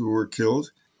those who were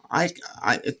killed.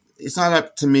 It's not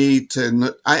up to me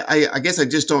to. I guess I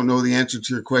just don't know the answer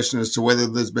to your question as to whether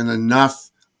there's been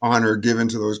enough honor given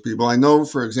to those people. I know,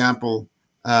 for example,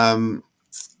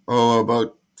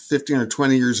 about 15 or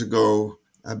 20 years ago,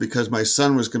 because my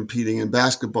son was competing in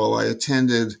basketball, I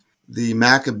attended the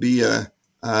Maccabea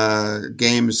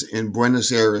games in Buenos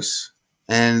Aires.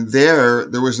 And there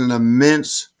was an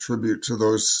immense tribute to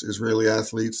those Israeli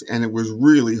athletes, and it was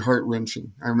really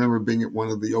heart-wrenching. I remember being at one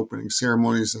of the opening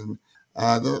ceremonies, and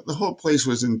the whole place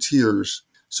was in tears.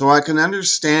 So I can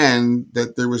understand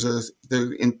that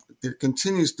there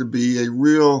continues to be a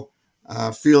real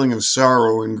feeling of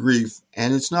sorrow and grief,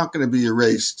 and it's not going to be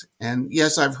erased. And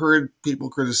yes, I've heard people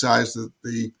criticize that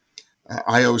the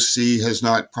IOC has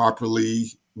not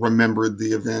properly remembered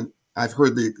the event. I've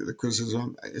heard the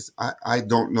criticism. I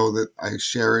don't know that I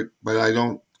share it, but I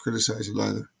don't criticize it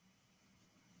either.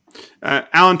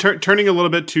 Alan, turning a little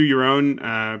bit to your own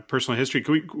personal history,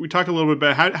 can we talk a little bit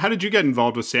about how did you get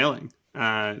involved with sailing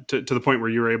to the point where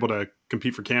you were able to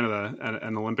compete for Canada at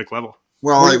an Olympic level?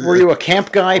 Well, were you a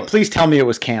camp guy? Please tell me it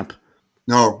was camp.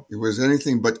 No, it was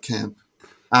anything but camp.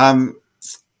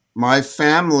 My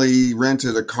family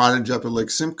rented a cottage up at Lake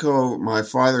Simcoe. My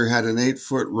father had an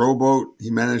 8-foot rowboat.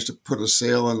 He managed to put a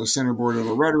sail and a centerboard and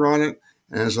a rudder on it.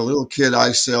 And as a little kid,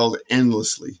 I sailed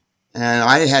endlessly. And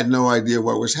I had no idea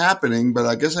what was happening, but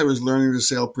I guess I was learning to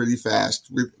sail pretty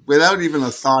fast without even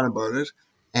a thought about it.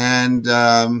 And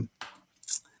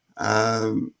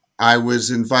I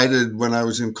was invited when I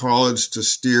was in college to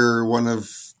steer one of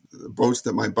the boats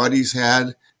that my buddies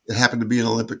had. It happened to be an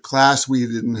Olympic class. We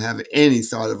didn't have any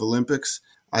thought of Olympics.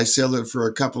 I sailed it for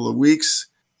a couple of weeks.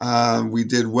 We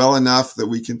did well enough that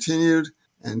we continued.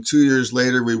 And 2 years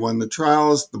later, we won the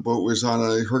trials. The boat was on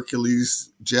a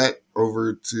Hercules jet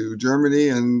over to Germany,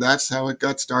 and that's how it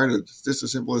got started. It's just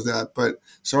as simple as that. But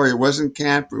sorry, it wasn't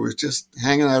camp. It was just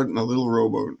hanging out in a little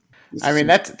rowboat. I mean,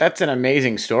 that's an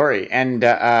amazing story. And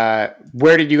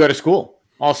where did you go to school?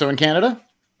 Also in Canada?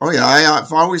 Oh, yeah.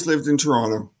 I've always lived in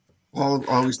Toronto.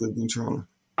 Always lived in Toronto.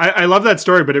 I love that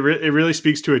story, but it really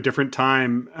speaks to a different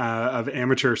time of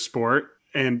amateur sport.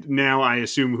 And now I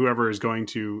assume whoever is going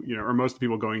to, or most of the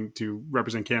people going to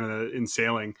represent Canada in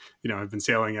sailing, have been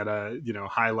sailing at a,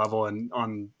 high level and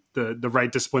on the right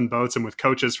disciplined boats and with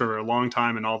coaches for a long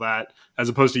time and all that, as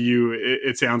opposed to you,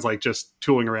 it sounds like just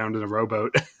tooling around in a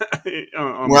rowboat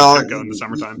on in the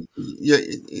summertime. Yeah,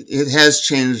 it has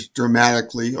changed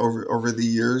dramatically over the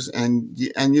years, and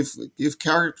you've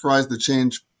characterized the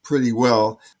change pretty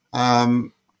well.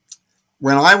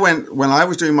 When I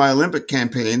was doing my Olympic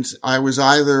campaigns, I was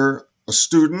either a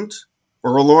student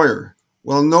or a lawyer.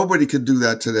 Well, nobody could do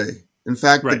that today. In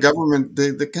fact, right. The government,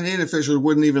 the Canadian officials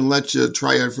wouldn't even let you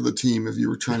try out for the team if you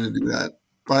were trying to do that.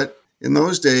 But in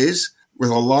those days, with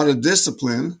a lot of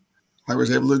discipline, I was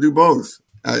able to do both.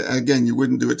 Again, you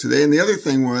wouldn't do it today. And the other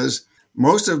thing was,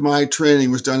 most of my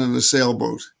training was done on a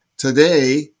sailboat.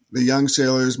 Today, the young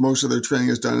sailors, most of their training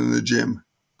is done in the gym.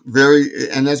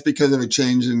 And that's because of a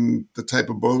change in the type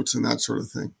of boats and that sort of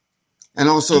thing. And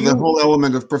also the whole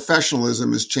element of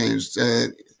professionalism has changed.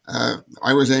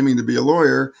 I was aiming to be a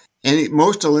lawyer.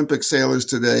 Most Olympic sailors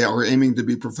today are aiming to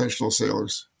be professional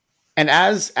sailors. And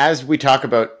as we talk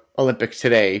about Olympics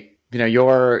today,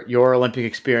 your Olympic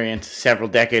experience several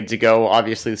decades ago,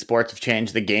 obviously the sports have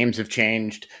changed, the games have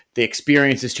changed, the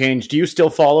experience has changed. Do you still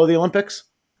follow the Olympics?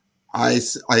 I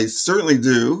certainly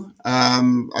do.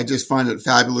 I just find it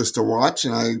fabulous to watch,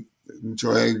 and I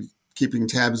enjoy keeping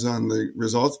tabs on the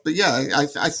results. But yeah,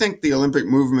 I think the Olympic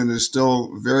movement is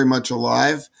still very much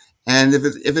alive. And if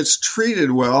it's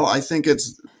treated well, I think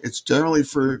it's generally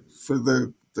for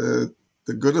the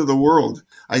good of the world.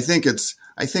 I think it's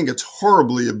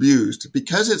horribly abused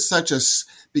because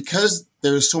because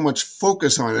there's so much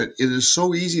focus on it. It is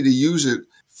so easy to use it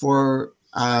for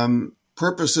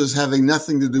purposes having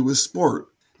nothing to do with sport.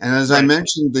 And as I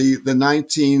mentioned, the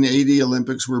 1980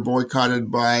 Olympics were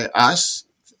boycotted by us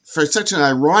for such an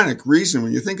ironic reason.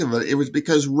 When you think of it, it was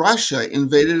because Russia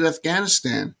invaded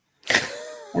Afghanistan.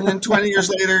 And then 20 years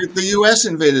later, the U.S.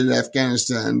 invaded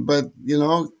Afghanistan. But,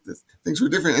 things were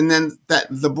different. And then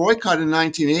the boycott in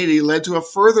 1980 led to a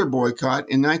further boycott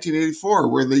in 1984,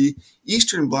 where the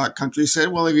Eastern Bloc countries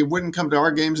said, well, if you wouldn't come to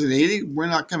our games in 80, we're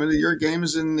not coming to your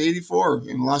games in 84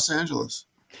 in Los Angeles.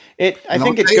 I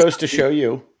think it goes to show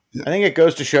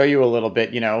you a little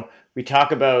bit. We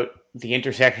talk about the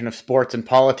intersection of sports and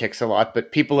politics a lot,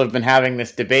 but people have been having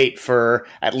this debate for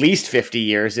at least 50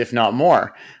 years, if not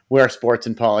more, where sports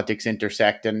and politics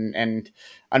intersect. And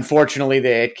unfortunately,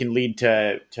 it can lead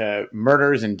to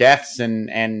murders and deaths,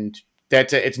 and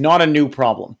it's not a new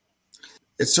problem.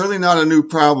 It's certainly not a new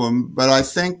problem, but I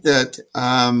think that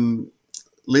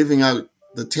leaving out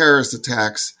the terrorist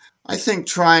attacks, I think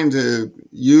trying to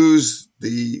use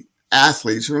the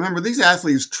athletes, remember these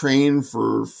athletes train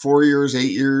for 4 years, 8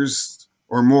 years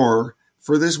or more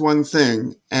for this one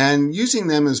thing, and using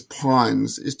them as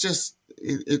pawns is just,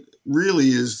 it really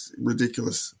is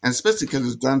ridiculous. And especially because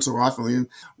it's done so often. And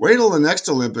wait till the next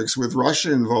Olympics with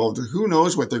Russia involved. Who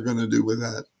knows what they're going to do with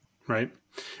that? Right.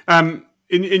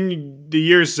 In the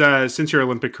years since your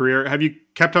Olympic career, have you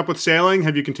kept up with sailing?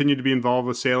 Have you continued to be involved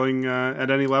with sailing at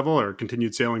any level, or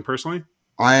continued sailing personally?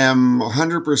 I am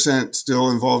 100%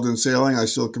 still involved in sailing. I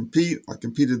still compete. I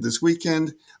competed this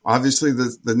weekend. Obviously,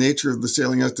 the nature of the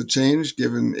sailing has to change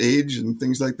given age and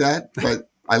things like that. But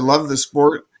I love the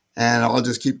sport, and I'll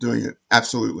just keep doing it.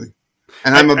 Absolutely.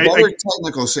 And I'm a better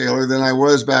technical sailor than I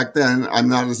was back then. I'm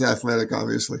not as athletic,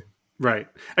 obviously. Right.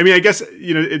 I mean, I guess,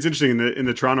 it's interesting in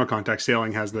the Toronto context,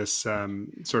 sailing has this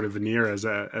sort of veneer as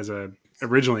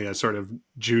originally a sort of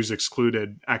Jews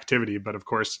excluded activity. But of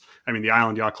course, I mean, the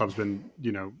Island Yacht Club's been,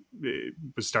 it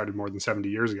was started more than 70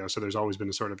 years ago. So there's always been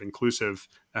a sort of inclusive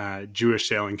Jewish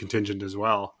sailing contingent as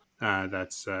well.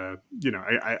 That's, I'm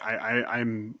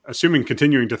assuming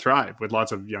continuing to thrive with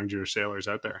lots of young Jewish sailors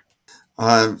out there.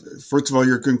 First of all,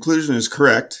 your conclusion is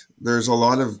correct. There's a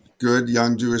lot of good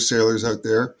young Jewish sailors out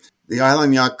there. The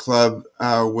Island Yacht Club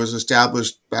was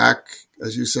established back,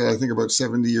 as you said, I think about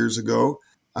 70 years ago,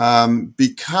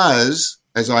 because,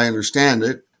 as I understand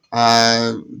it,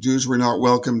 Jews were not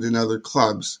welcomed in other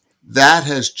clubs. That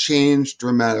has changed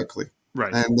dramatically.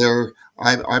 Right. And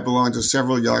I belong to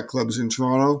several yacht clubs in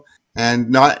Toronto,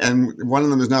 and one of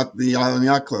them is not the Island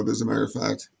Yacht Club, as a matter of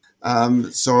fact.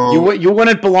 So you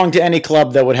wouldn't belong to any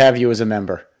club that would have you as a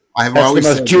member. That's the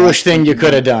most Jewish thing you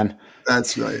could have done.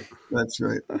 That's right. That's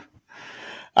right.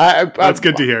 That's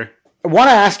good to hear. I want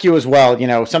to ask you as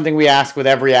well, something we ask with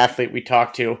every athlete we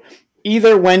talk to,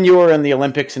 either when you were in the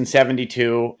Olympics in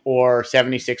 72 or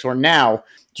 76 or now,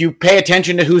 do you pay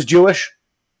attention to who's Jewish?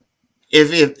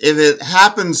 If it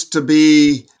happens to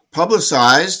be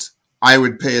publicized, I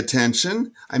would pay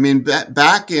attention. I mean,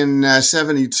 back in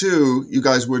 72, you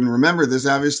guys wouldn't remember this,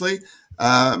 obviously.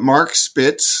 Mark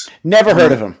Spitz. Never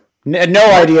heard of him.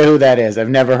 No idea who that is. I've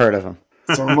never heard of him.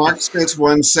 So Mark Spitz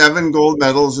won 7 gold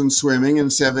medals in swimming in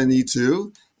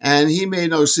 72, and he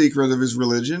made no secret of his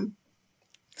religion.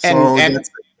 And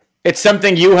it's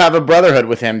something you have a brotherhood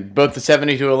with him, both the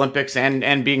 72 Olympics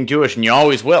and being Jewish, and you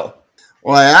always will.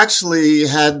 Well, I actually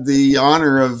had the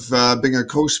honor of being a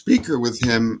co-speaker with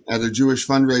him at a Jewish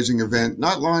fundraising event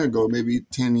not long ago, maybe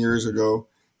 10 years ago.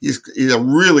 He's a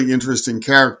really interesting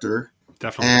character.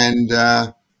 Definitely.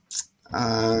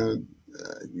 And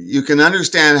you can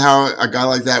understand how a guy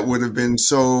like that would have been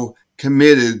so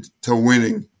committed to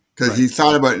winning, because he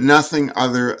thought about nothing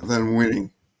other than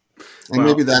winning. And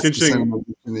maybe that's the sentiment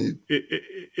that you need.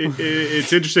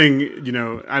 It's interesting,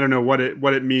 I don't know what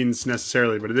it means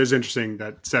necessarily, but it is interesting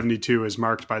that 72 is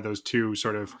marked by those two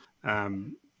sort of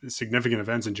significant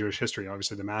events in Jewish history,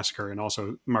 obviously the massacre and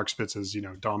also Mark Spitz's,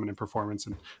 dominant performance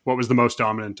and what was the most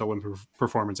dominant Olympic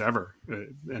performance ever.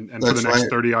 And for the next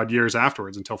 30 odd years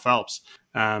afterwards until Phelps.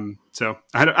 So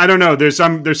I don't know. There's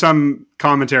some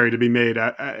commentary to be made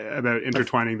about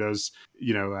intertwining those,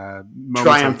 moments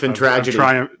triumph and tragedy.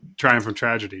 Triumph and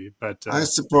tragedy. But I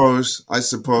suppose,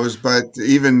 but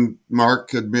even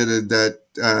Mark admitted that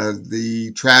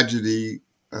the tragedy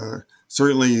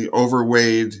certainly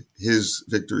overweighed his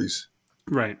victories.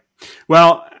 Right.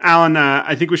 Well, Alan,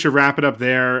 I think we should wrap it up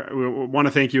there. We want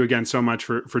to thank you again so much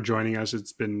for joining us.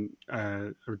 It's been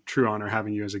a true honor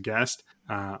having you as a guest.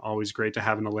 Always great to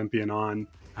have an Olympian on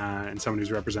and someone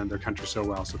who's represented their country so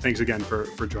well. So thanks again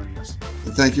for joining us.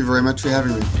 Thank you very much for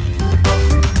having me.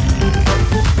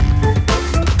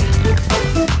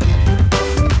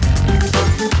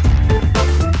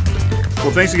 Well,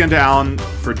 thanks again to Alan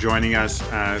for joining us.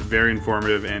 Very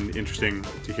informative and interesting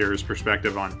to hear his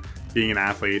perspective on being an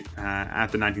athlete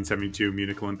at the 1972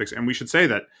 Munich Olympics. And we should say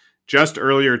that just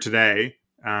earlier today,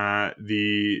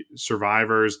 the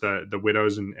survivors, the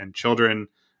widows and children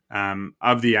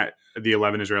of the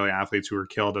 11 Israeli athletes who were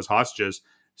killed as hostages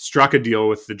struck a deal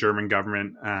with the German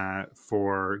government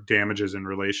for damages in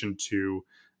relation to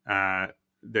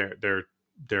their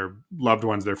loved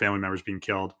ones, their family members being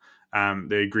killed.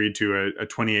 They agreed to a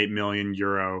 28 million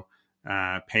euro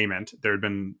payment. There had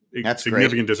been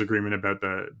significant disagreement about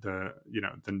the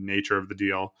nature of the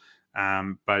deal,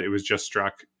 but it was just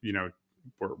struck.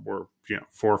 We're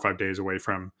 4 or 5 days away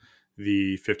from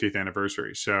the 50th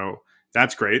anniversary, so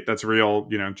that's great. That's real.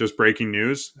 Just breaking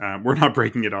news. We're not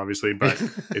breaking it, obviously, but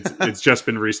it's just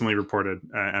been recently reported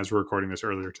as we're recording this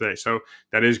earlier today. So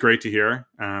that is great to hear.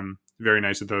 Very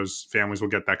nice that those families will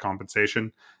get that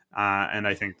compensation. And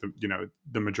I think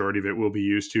the majority of it will be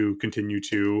used to continue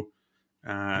to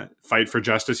fight for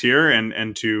justice here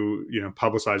and to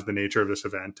publicize the nature of this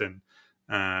event and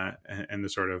the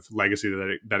sort of legacy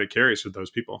that it carries with those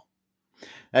people.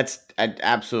 That's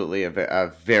absolutely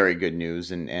a very good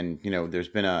news, and there's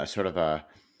been a sort of I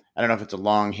don't know if it's a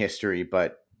long history,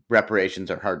 but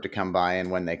reparations are hard to come by, and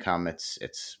when they come,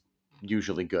 it's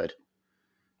usually good.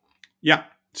 Yeah.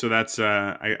 So that's,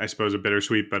 I suppose, a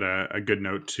bittersweet but a good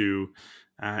note to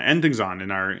end things on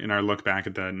in our look back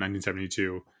at the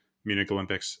 1972 Munich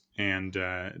Olympics and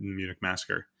Munich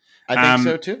Massacre. I think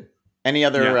so too. Any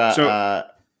other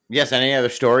any other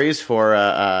stories for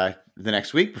the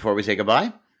next week before we say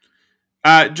goodbye?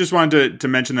 Just wanted to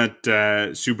mention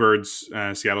that Sue Bird's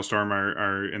Seattle Storm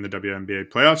are in the WNBA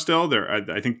playoffs still.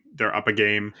 I think they're up a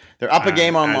game. They're up a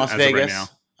game on Las Vegas. Right now.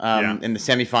 In the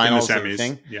semifinals, in the semis,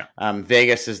 thing. Yeah.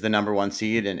 Vegas is the number one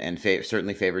seed and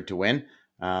certainly favored to win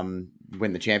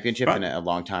the championship, and a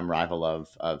longtime rival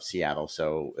of Seattle.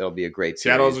 So it'll be a great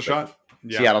series. Seattle's a shot.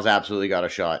 Yeah. Seattle's absolutely got a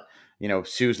shot.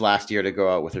 Sue's last year to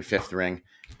go out with her 5th ring.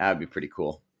 That would be pretty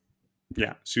cool.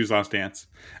 Yeah, Sue's last dance.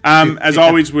 As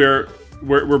always, we're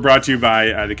brought to you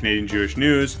by the Canadian Jewish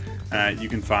News. You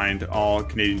can find all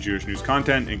Canadian Jewish News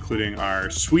content, including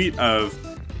our suite of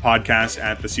podcasts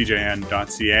at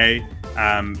thecjn.ca.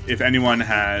 If anyone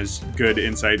has good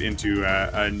insight into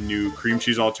a new cream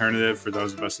cheese alternative for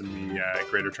those of us in the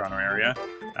Greater Toronto area,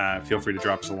 feel free to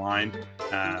drop us a line.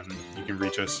 You can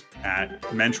reach us at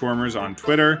Menschwarmers on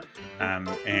Twitter,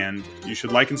 and you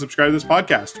should like and subscribe to this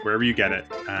podcast wherever you get it.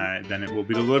 Then it will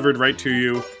be delivered right to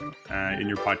you in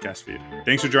your podcast feed.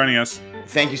 Thanks for joining us.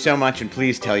 Thank you so much, and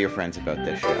please tell your friends about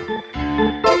this show.